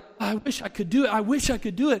now, you're like, I wish I could do it. I wish I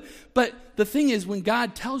could do it. But the thing is, when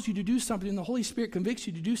God tells you to do something and the Holy Spirit convicts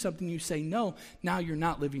you to do something, you say no, now you're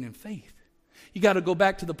not living in faith. You got to go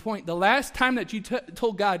back to the point. The last time that you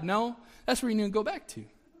told God no, that's where you need to go back to.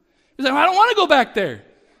 You're like, I don't want to go back there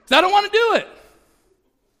because I don't want to do it.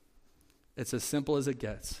 It's as simple as it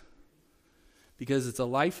gets, because it's a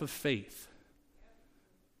life of faith.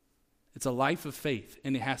 It's a life of faith,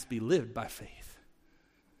 and it has to be lived by faith.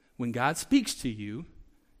 When God speaks to you,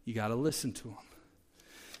 you got to listen to Him.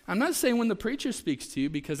 I'm not saying when the preacher speaks to you,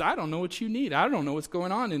 because I don't know what you need. I don't know what's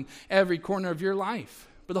going on in every corner of your life.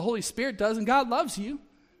 But the Holy Spirit does, and God loves you.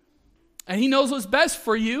 And He knows what's best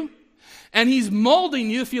for you. And he's molding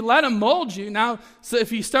you if you let him mold you. Now, so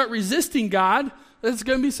if you start resisting God, there's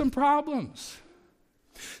going to be some problems.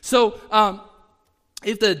 So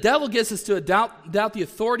if the devil gets us to doubt the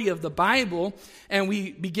authority of the Bible, and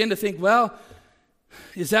we begin to think, well,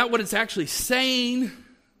 is that what it's actually saying?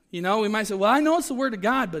 You know, we might say, well, I know it's the Word of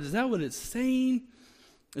God, but is that what it's saying?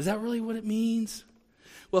 Is that really what it means?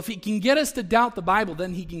 Well, if he can get us to doubt the Bible,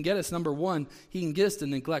 then he can get us, number one, he can get us to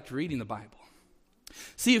neglect reading the Bible.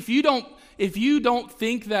 See, if you don't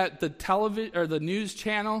think that the television or the news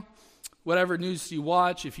channel, whatever news you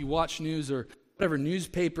watch, if you watch news or whatever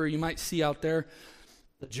newspaper you might see out there,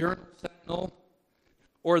 the Journal Sentinel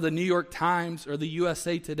or the New York Times or the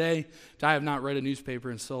USA Today, which I have not read a newspaper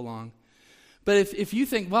in so long. But if you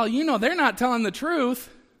think, well, you know, they're not telling the truth,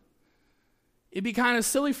 it'd be kind of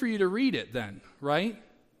silly for you to read it then, right?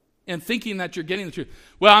 And thinking that you're getting the truth.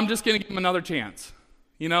 Well, I'm just going to give them another chance.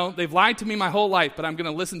 You know, they've lied to me my whole life, but I'm going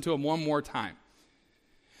to listen to them one more time.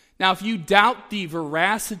 Now, if you doubt the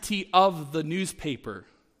veracity of the newspaper,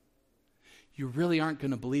 you really aren't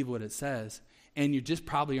going to believe what it says, and you just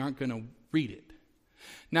probably aren't going to read it.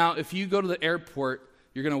 Now, if you go to the airport,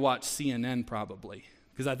 you're going to watch CNN probably,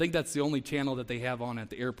 because I think that's the only channel that they have on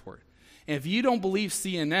at the airport. And if you don't believe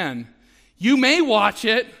CNN, you may watch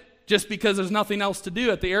it just because there's nothing else to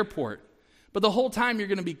do at the airport. But the whole time you're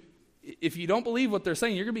going to be, if you don't believe what they're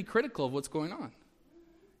saying, you're going to be critical of what's going on.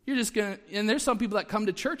 You're just going to, and there's some people that come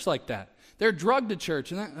to church like that. They're drugged to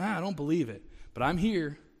church, and I don't believe it. But I'm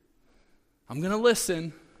here. I'm going to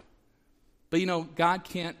listen. But you know,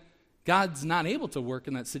 God's not able to work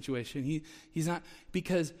in that situation. He's not,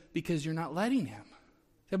 because you're not letting him.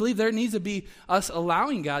 I believe there needs to be us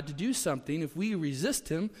allowing God to do something. If we resist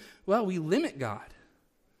him, well, we limit God.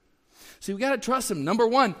 See, we got to trust him. Number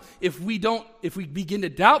one, if we begin to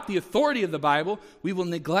doubt the authority of the Bible, we will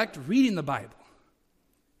neglect reading the Bible.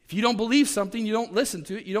 If you don't believe something, you don't listen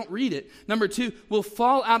to it, you don't read it. Number two, we'll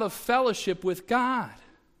fall out of fellowship with God.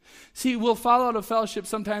 See, we'll fall out of fellowship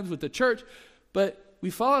sometimes with the church, but we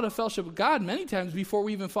fall out of fellowship with God many times before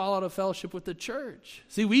we even fall out of fellowship with the church.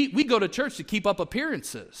 See, we go to church to keep up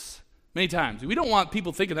appearances many times. We don't want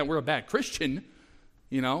people thinking that we're a bad Christian.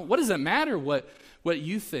 You know, what does it matter what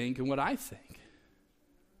you think and what I think?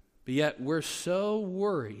 But yet we're so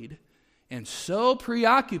worried and so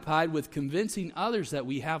preoccupied with convincing others that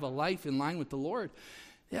we have a life in line with the Lord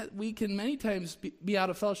that we can many times be out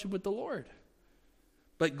of fellowship with the Lord.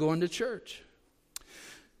 But going to church.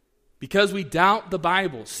 Because we doubt the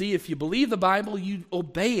Bible. See, if you believe the Bible, you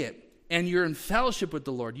obey it, and you're in fellowship with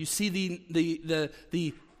the Lord. You see the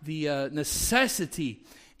necessity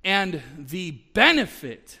and the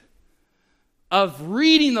benefit of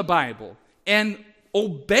reading the Bible and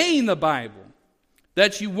obeying the Bible,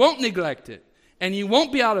 that you won't neglect it, and you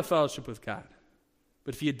won't be out of fellowship with God.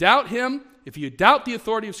 But if you doubt him, if you doubt the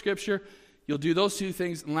authority of Scripture, you'll do those two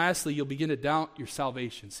things, and lastly, you'll begin to doubt your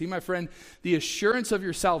salvation. See, my friend, the assurance of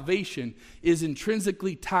your salvation is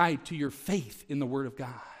intrinsically tied to your faith in the Word of God.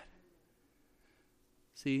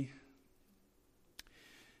 See,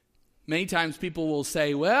 many times people will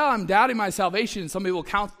say, well, I'm doubting my salvation, and somebody will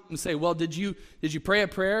counsel and say, well, did you pray a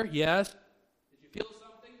prayer? Yes. Did you feel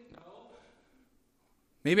something? No.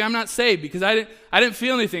 Maybe I'm not saved because I didn't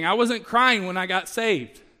feel anything. I wasn't crying when I got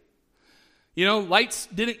saved. You know, lights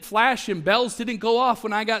didn't flash and bells didn't go off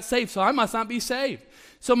when I got saved, so I must not be saved.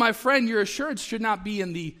 So my friend, your assurance should not be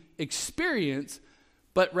in the experience,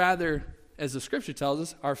 but rather, as the Scripture tells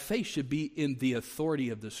us, our faith should be in the authority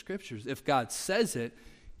of the Scriptures. If God says it,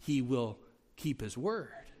 he will keep his word.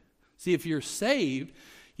 See, if you're saved,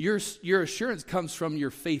 your assurance comes from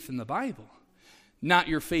your faith in the Bible, not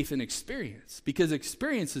your faith in experience, because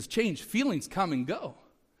experiences change, feelings come and go.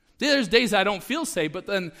 There's days I don't feel saved, but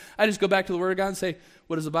then I just go back to the Word of God and say,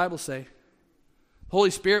 what does the Bible say? The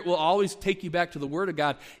Holy Spirit will always take you back to the Word of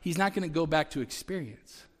God. He's not going to go back to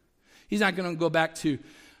experience. He's not going to go back to,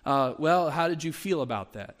 well, how did you feel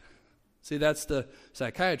about that? See, that's the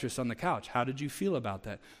psychiatrist on the couch. How did you feel about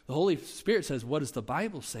that? The Holy Spirit says, what does the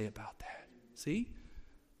Bible say about that? See?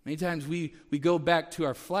 Many times we go back to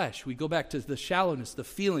our flesh. We go back to the shallowness, the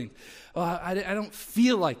feeling. Oh, I don't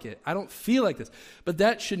feel like it. I don't feel like this. But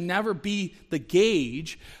that should never be the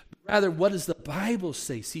gauge. Rather, what does the Bible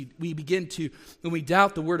say? See, we begin to, when we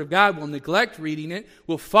doubt the Word of God, we'll neglect reading it.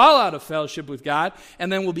 We'll fall out of fellowship with God.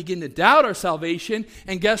 And then we'll begin to doubt our salvation.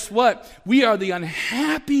 And guess what? We are the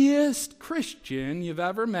unhappiest Christian you've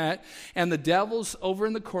ever met. And the devil's over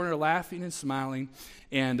in the corner laughing and smiling.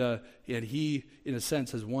 And he, in a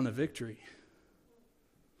sense, has won a victory.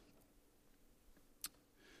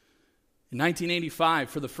 In 1985,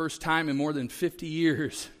 for the first time in more than 50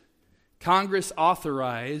 years, Congress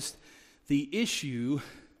authorized the issue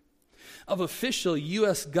of official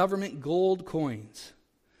U.S. government gold coins.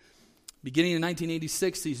 Beginning in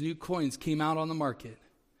 1986, these new coins came out on the market.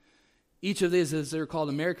 Each of these, as they're called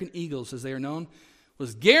American Eagles, as they are known,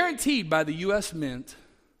 was guaranteed by the U.S. Mint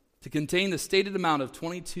to contain the stated amount of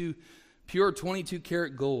pure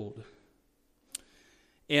 22-karat gold.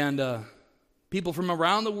 And people from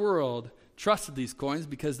around the world trusted these coins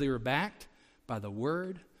because they were backed by the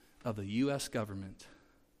word of the U.S. government.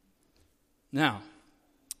 Now,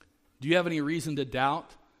 do you have any reason to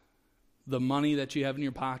doubt the money that you have in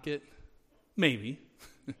your pocket? Maybe.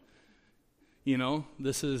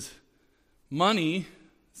 This is money.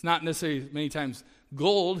 It's not necessarily many times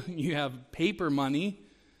gold. You have paper money.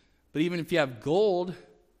 But even if you have gold,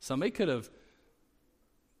 somebody could have,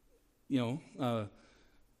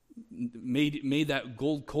 made that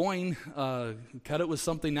gold coin, cut it with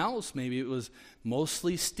something else. Maybe it was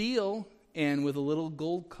mostly steel and with a little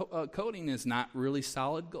gold coating. It's not really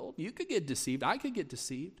solid gold. You could get deceived. I could get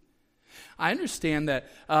deceived. I understand that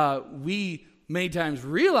we many times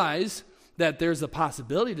realize that there's a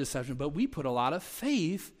possibility of deception, but we put a lot of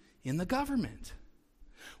faith in the government.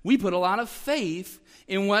 We put a lot of faith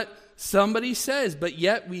in what somebody says, but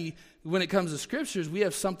yet when it comes to scriptures, we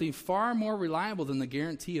have something far more reliable than the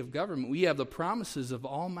guarantee of government. We have the promises of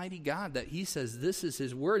Almighty God that He says this is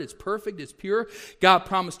His word. It's perfect. It's pure. God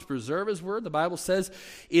promised to preserve His word. The Bible says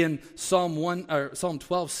in Psalm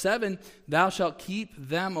 12:7, "Thou shalt keep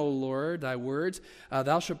them, O Lord, Thy words.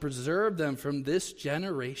 Thou shalt preserve them from this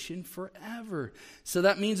generation forever." So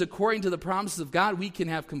that means, according to the promises of God, we can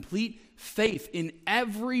have complete faith in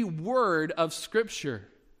every word of Scripture.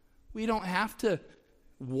 We don't have to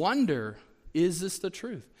wonder, is this the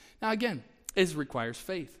truth? Now again, it requires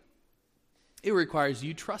faith. It requires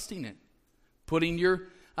you trusting it, putting your,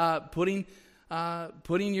 as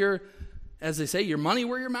they say, your money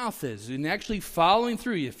where your mouth is, and actually following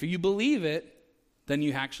through. If you believe it, then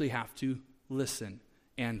you actually have to listen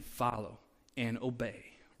and follow and obey,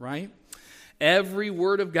 right? Every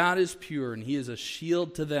word of God is pure, and He is a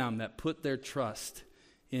shield to them that put their trust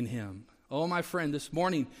in Him. Oh, my friend, this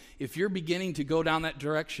morning, if you're beginning to go down that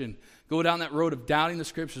direction, go down that road of doubting the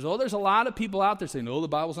Scriptures, there's a lot of people out there saying, "Oh, the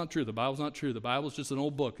Bible's not true. The Bible's not true. The Bible's just an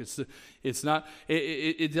old book.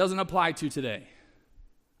 It doesn't apply to today."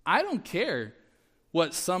 I don't care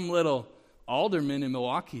what some little alderman in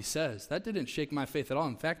Milwaukee says. That didn't shake my faith at all.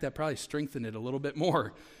 In fact, that probably strengthened it a little bit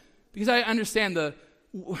more, because I understand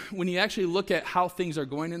when you actually look at how things are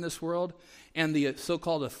going in this world and the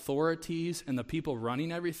so-called authorities and the people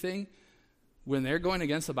running everything, when they're going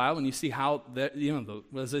against the Bible, and you see how,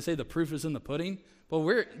 as they say, the proof is in the pudding.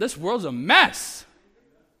 Well, this world's a mess.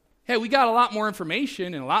 Hey, we got a lot more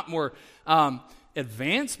information and a lot more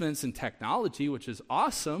advancements in technology, which is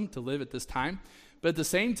awesome to live at this time. But at the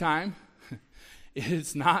same time,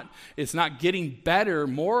 it's not getting better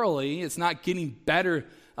morally. It's not getting better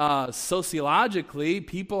sociologically.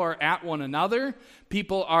 People are at one another.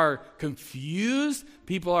 People are confused.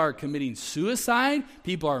 People are committing suicide.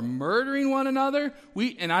 People are murdering one another.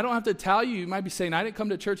 And I don't have to tell you, you might be saying, "I didn't come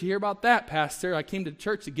to church to hear about that, Pastor. I came to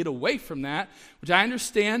church to get away from that," which I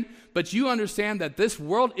understand. But you understand that this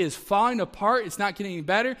world is falling apart. It's not getting any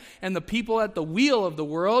better. And the people at the wheel of the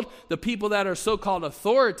world, the people that are so-called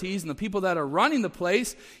authorities and the people that are running the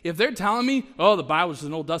place, if they're telling me, "Oh, the Bible's just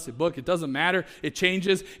an old dusty book. It doesn't matter. It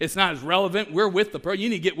changes. It's not as relevant. We're with the program. You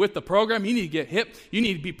need to get with the program. You need to get hip. You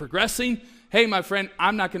need to be progressing." Hey, my friend,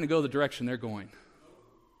 I'm not going to go the direction they're going.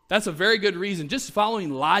 That's a very good reason. Just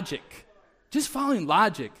following logic. Just following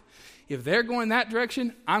logic. If they're going that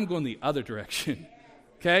direction, I'm going the other direction.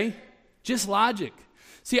 Okay? Just logic.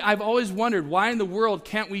 See, I've always wondered, why in the world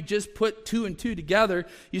can't we just put two and two together?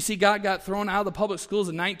 You see, God got thrown out of the public schools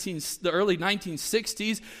in the early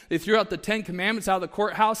 1960s. They threw out the 10 Commandments out of the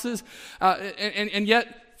courthouses. And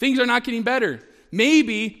yet, things are not getting better.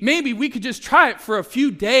 Maybe we could just try it for a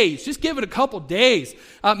few days. Just give it a couple days,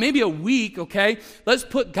 maybe a week, okay? Let's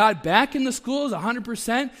put God back in the schools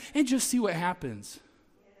 100% and just see what happens.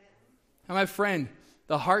 And my friend,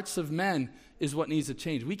 the hearts of men is what needs to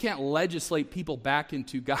change. We can't legislate people back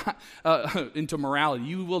into God, into morality.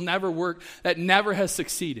 You will never work. That never has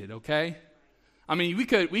succeeded, okay? I mean,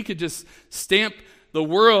 we could just stamp the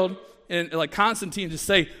world and like Constantine just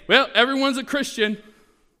say, "Well, everyone's a Christian."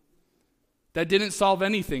 That didn't solve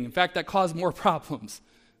anything. In fact, that caused more problems,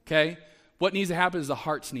 okay? What needs to happen is the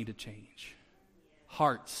hearts need to change.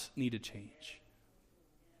 Hearts need to change.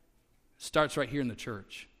 Starts right here in the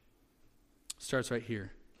church. Starts right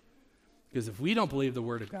here. Because if we don't believe the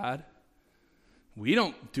Word of God, we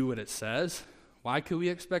don't do what it says, why could we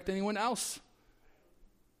expect anyone else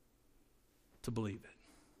to believe it?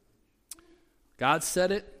 God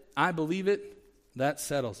said it, I believe it, that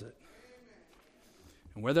settles it.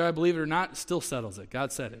 And whether I believe it or not, it still settles it.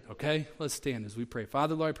 God said it, okay? Let's stand as we pray.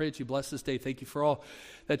 Father, Lord, I pray that you bless this day. Thank you for all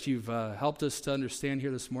that you've helped us to understand here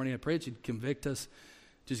this morning. I pray that you'd convict us.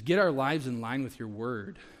 Just get our lives in line with your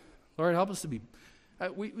word. Lord, help us to be,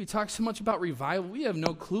 we talk so much about revival. We have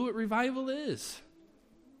no clue what revival is.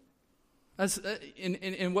 That's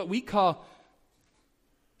in what we call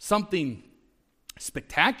something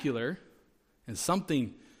spectacular and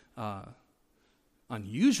something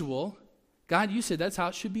unusual. God, you said that's how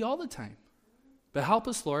it should be all the time. But help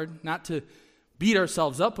us, Lord, not to beat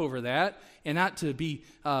ourselves up over that and not to be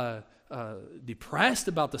depressed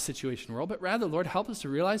about the situation in the world, but rather, Lord, help us to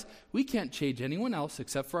realize we can't change anyone else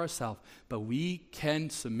except for ourselves, but we can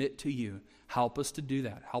submit to you. Help us to do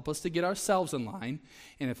that. Help us to get ourselves in line.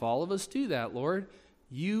 And if all of us do that, Lord,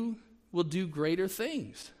 you will do greater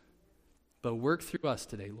things. But work through us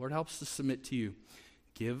today. Lord, help us to submit to you.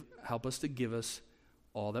 Help us to give us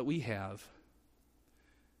all that we have.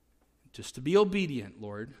 Just to be obedient,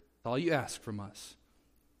 Lord. That's all you ask from us.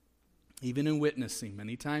 Even in witnessing,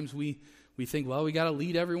 many times we think, well, we got to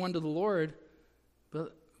lead everyone to the Lord.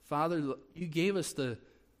 But Father, you gave us the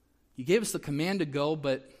command to go,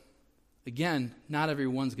 but again, not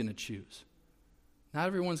everyone's going to choose. Not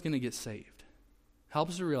everyone's going to get saved. Help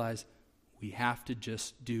us to realize we have to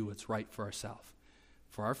just do what's right for ourselves,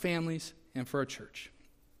 for our families, and for our church.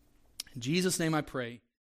 In Jesus' name I pray.